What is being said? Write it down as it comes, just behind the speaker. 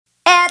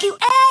Have you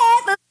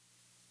ever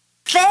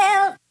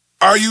felt?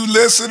 Are you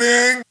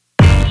listening?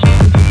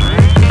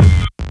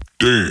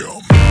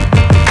 Damn.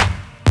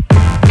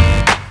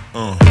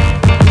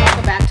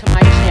 Welcome back to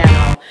my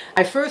channel.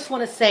 I first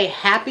want to say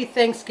happy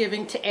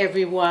Thanksgiving to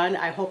everyone.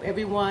 I hope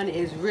everyone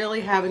is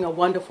really having a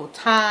wonderful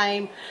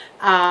time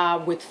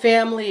with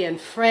family and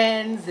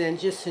friends and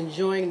just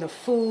enjoying the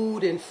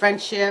food and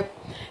friendship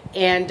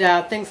and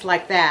things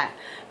like that.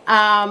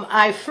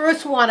 I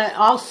first want to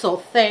also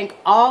thank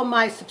all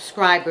my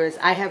subscribers.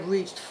 I have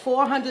reached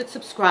 400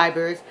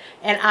 subscribers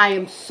and I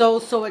am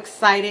so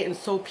excited and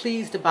so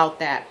pleased about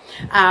that.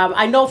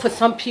 I know for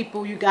some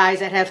people, you guys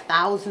that have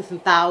thousands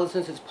and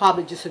thousands, it's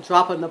probably just a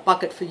drop in the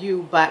bucket for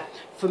you, but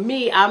for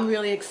me, I'm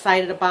really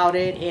excited about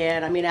it.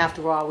 And I mean,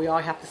 after all, we all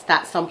have to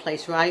start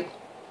someplace, right?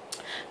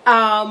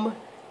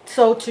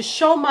 So to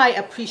show my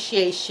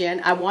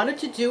appreciation, I wanted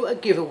to do a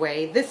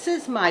giveaway. This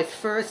is my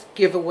first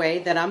giveaway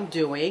that I'm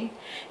doing.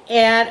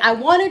 And I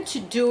wanted to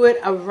do it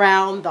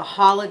around the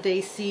holiday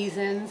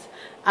seasons,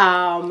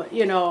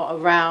 you know,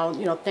 around,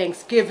 you know,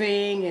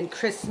 Thanksgiving and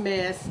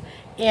Christmas.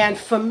 And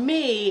for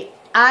me,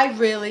 I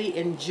really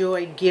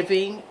enjoy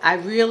giving. I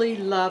really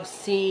love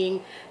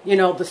seeing, you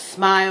know, the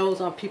smiles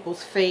on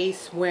people's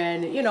face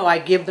when, you know, I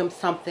give them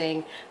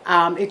something.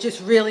 It just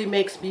really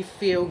makes me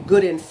feel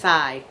good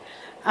inside.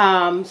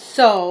 And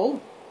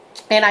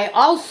I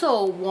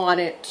also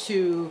wanted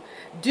to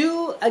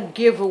do a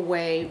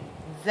giveaway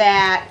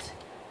that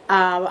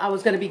I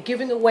was going to be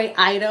giving away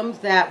items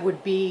that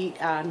would be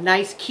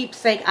nice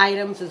keepsake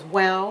items as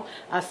well.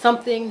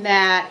 Something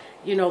that,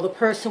 you know, the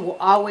person will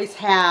always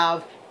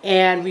have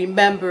and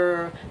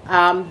remember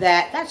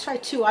that's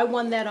right too. I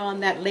won that on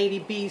that Lady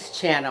B's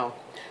channel.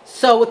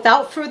 So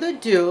without further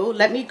ado,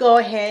 let me go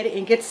ahead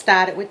and get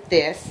started with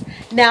this.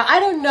 Now, I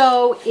don't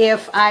know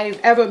if I've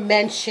ever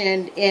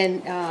mentioned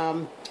in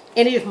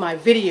any of my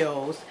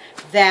videos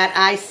that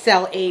I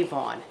sell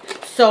Avon.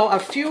 So a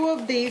few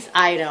of these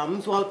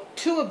items, well,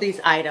 two of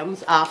these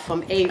items are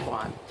from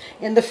Avon.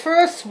 And the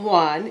first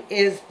one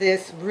is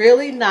this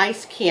really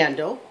nice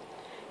candle.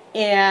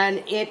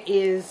 And it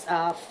is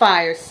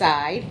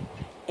Fireside.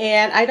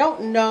 And I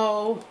don't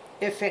know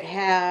if it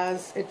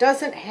has, it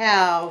doesn't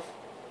have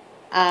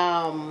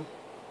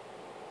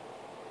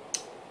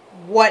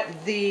what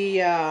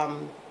the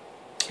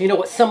you know,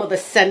 what some of the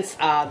scents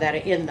are that are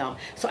in them.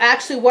 So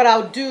actually what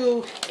I'll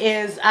do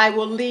is I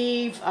will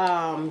leave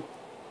down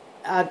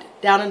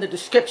in the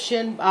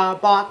description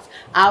box,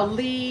 I'll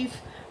leave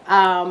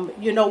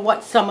you know,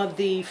 what some of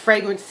the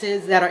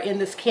fragrances that are in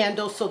this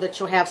candle so that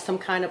you'll have some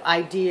kind of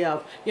idea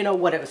of, you know,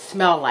 what it would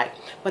smell like.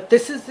 But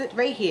this is it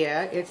right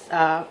here. It's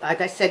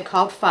like I said,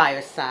 called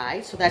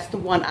Fireside. So that's the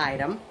one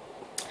item.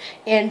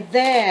 And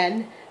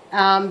then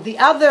the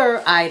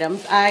other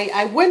items,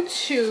 I went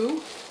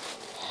to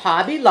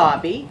Hobby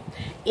Lobby,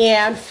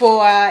 and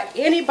for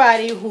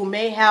anybody who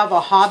may have a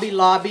Hobby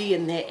Lobby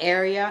in their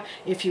area,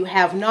 if you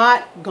have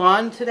not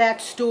gone to that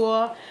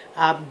store,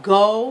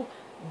 go.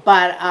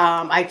 But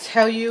I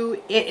tell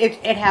you,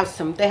 they have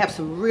some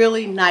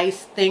really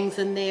nice things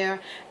in there,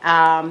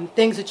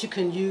 things that you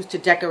can use to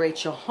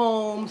decorate your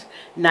homes,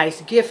 nice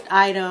gift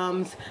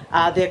items,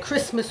 their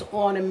Christmas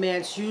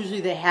ornaments.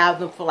 Usually they have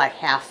them for like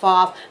half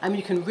off. I mean,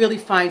 you can really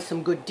find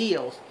some good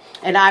deals.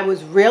 And I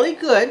was really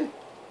good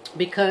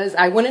because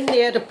I went in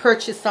there to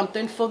purchase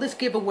something for this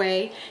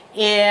giveaway,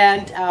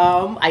 and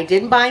I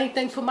didn't buy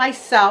anything for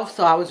myself,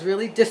 so I was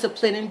really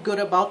disciplined and good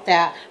about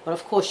that. But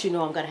of course, you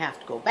know, I'm going to have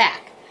to go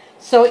back.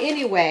 So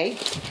anyway,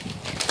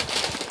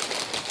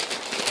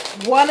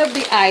 one of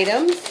the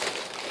items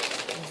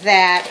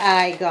that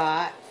I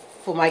got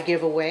for my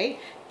giveaway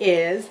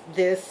is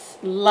this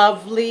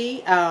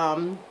lovely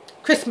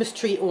Christmas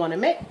tree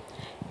ornament,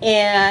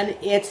 and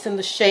it's in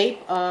the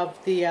shape of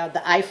the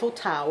Eiffel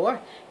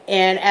Tower.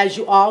 And as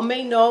you all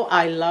may know,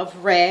 I love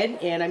red,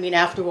 and I mean,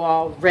 after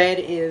all, red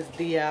is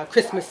the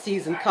Christmas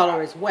season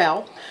color as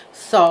well.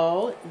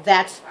 So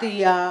that's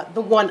the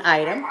one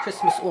item,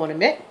 Christmas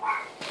ornament.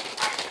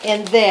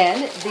 And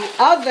then the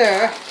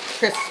other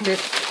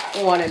Christmas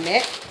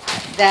ornament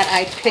that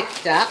I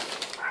picked up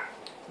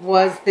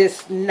was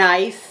this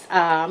nice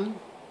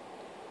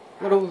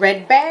little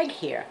red bag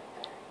here.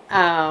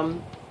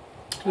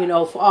 You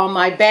know, for all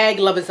my bag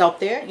lovers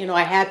out there, you know,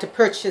 I had to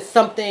purchase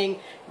something,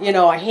 you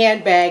know, a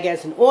handbag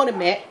as an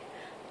ornament.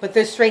 But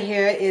this right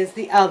here is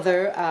the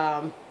other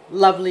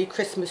lovely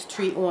Christmas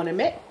tree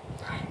ornament.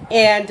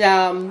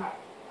 And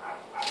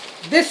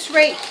this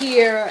right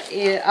here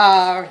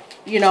are,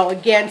 you know,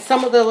 again,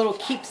 some of the little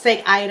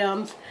keepsake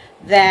items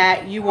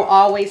that you will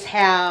always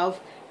have,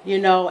 you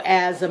know,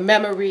 as a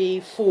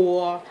memory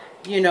for,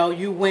 you know,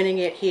 you winning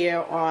it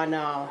here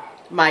on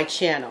my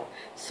channel.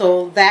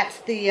 So that's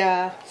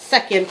the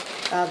second,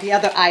 the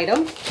other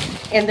item.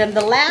 And then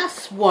the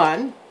last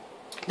one,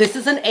 this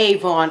is an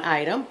Avon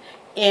item,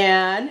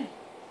 and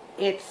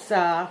it's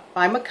by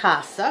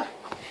Mikasa.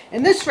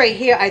 And this right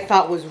here I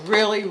thought was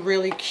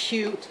really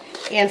cute,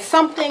 and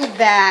something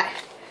that,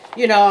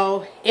 you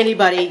know,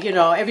 anybody, you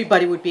know,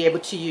 everybody would be able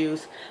to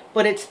use.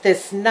 But it's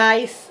this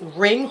nice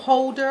ring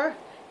holder,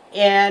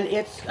 and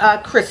it's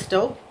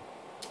crystal,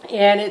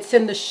 and it's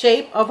in the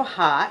shape of a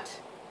heart.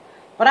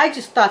 But I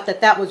just thought that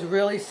that was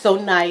really so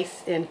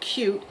nice and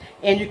cute,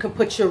 and you can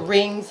put your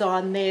rings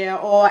on there,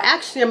 or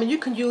actually, I mean, you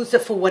can use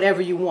it for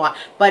whatever you want.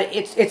 But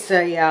it's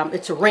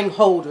a ring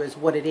holder is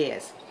what it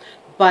is.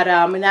 But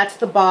and that's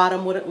the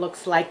bottom, what it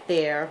looks like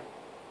there.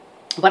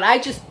 But I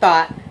just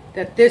thought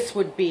that this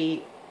would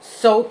be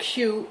so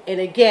cute, and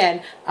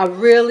again, a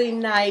really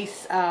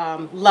nice,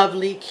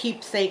 lovely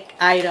keepsake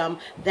item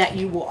that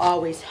you will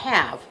always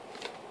have.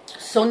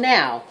 So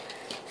now,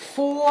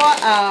 for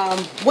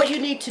what you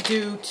need to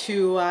do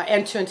to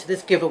enter into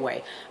this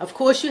giveaway. Of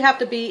course, you have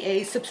to be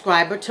a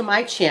subscriber to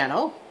my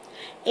channel.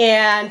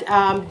 And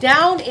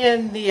down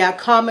in the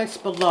comments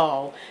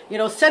below, you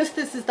know, since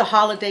this is the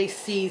holiday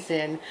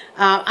season,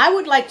 I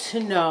would like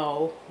to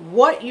know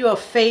what your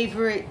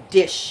favorite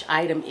dish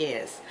item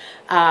is.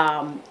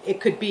 It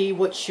could be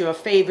what your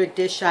favorite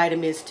dish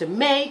item is to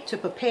make, to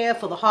prepare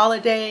for the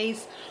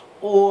holidays,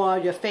 or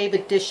your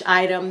favorite dish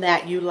item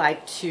that you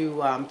like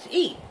to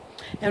eat.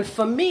 And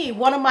for me,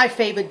 one of my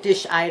favorite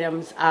dish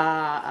items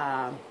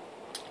are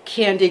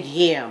candied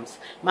yams.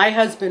 My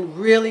husband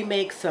really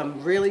makes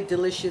some really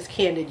delicious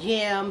candied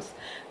yams.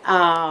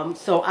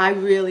 So I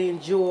really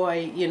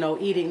enjoy, you know,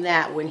 eating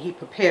that when he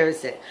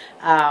prepares it.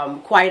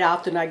 Quite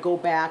often I go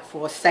back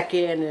for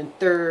second and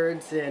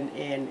thirds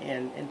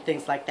and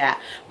things like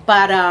that.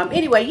 But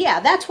anyway,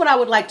 yeah, that's what I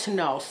would like to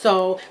know.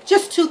 So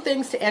just two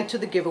things to enter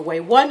the giveaway.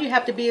 One, you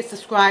have to be a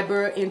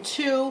subscriber. And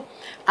two,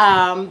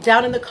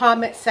 down in the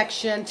comment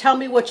section, tell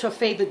me what your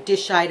favorite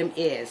dish item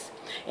is.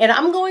 And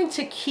I'm going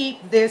to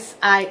keep this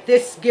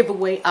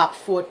giveaway up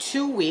for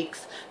 2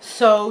 weeks.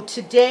 So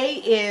today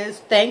is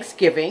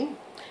Thanksgiving.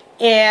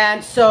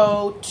 And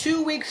so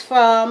 2 weeks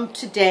from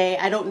today,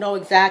 I don't know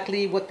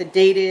exactly what the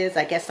date is.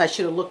 I guess I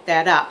should have looked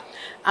that up.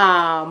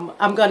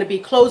 I'm going to be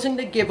closing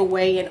the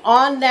giveaway. And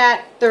on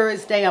that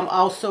Thursday, I'm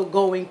also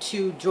going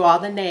to draw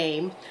the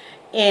name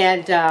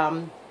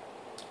and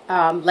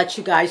let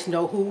you guys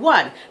know who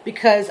won.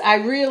 Because I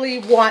really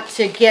want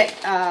to get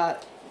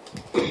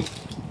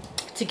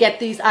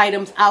these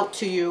items out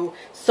to you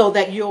so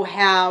that you'll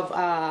have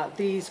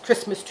these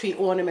Christmas tree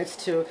ornaments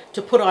to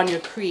put on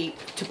your tree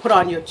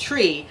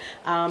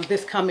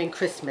this coming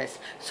Christmas.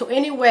 So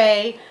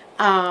anyway,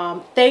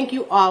 thank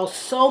you all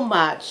so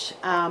much.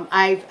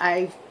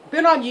 I've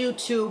been on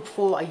YouTube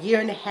for a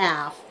year and a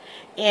half,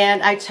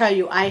 and I tell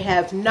you, I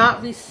have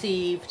not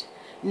received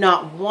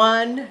not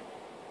one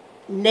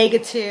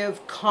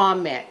negative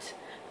comment.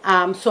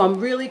 So I'm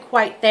really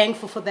quite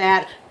thankful for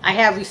that. I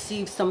have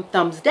received some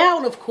thumbs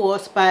down, of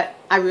course, but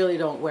I really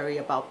don't worry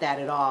about that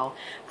at all.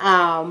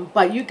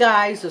 But you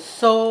guys are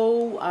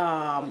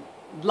so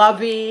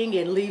loving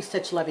and leave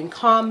such loving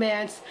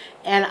comments,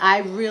 and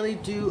I really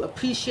do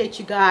appreciate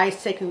you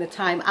guys taking the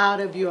time out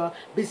of your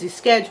busy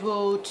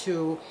schedule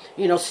to,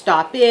 you know,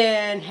 stop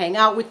in, hang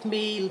out with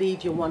me,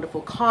 leave your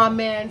wonderful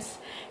comments.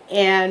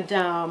 And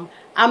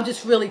I'm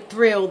just really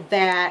thrilled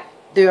that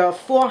there are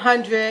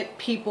 400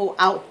 people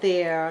out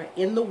there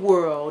in the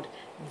world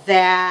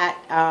that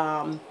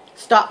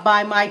stopped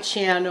by my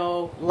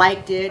channel,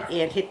 liked it,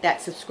 and hit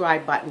that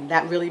subscribe button.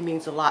 That really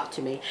means a lot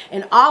to me.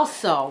 And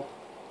also,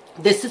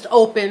 this is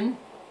open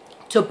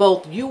to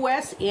both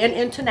U.S. and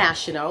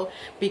international,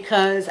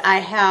 because I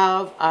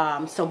have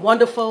some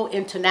wonderful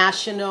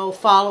international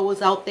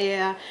followers out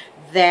there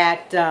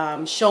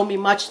that show me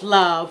much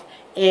love,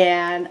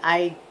 and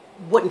I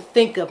wouldn't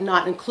think of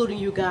not including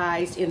you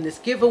guys in this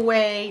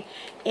giveaway.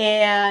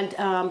 And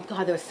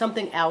God, there was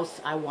something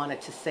else I wanted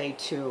to say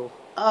too.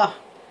 What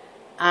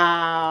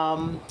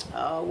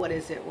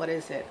is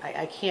it?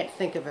 I can't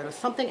think of it. It was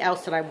something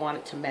else that I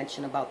wanted to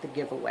mention about the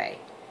giveaway.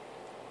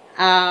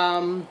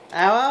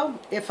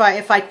 If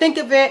I think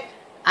of it,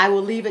 I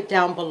will leave it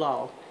down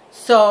below.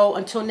 So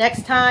until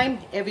next time,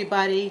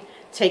 everybody,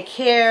 take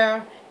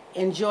care.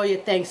 Enjoy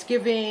your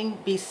Thanksgiving.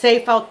 Be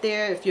safe out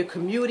there if you're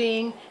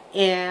commuting.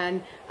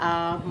 And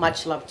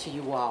much love to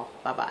you all.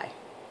 Bye-bye.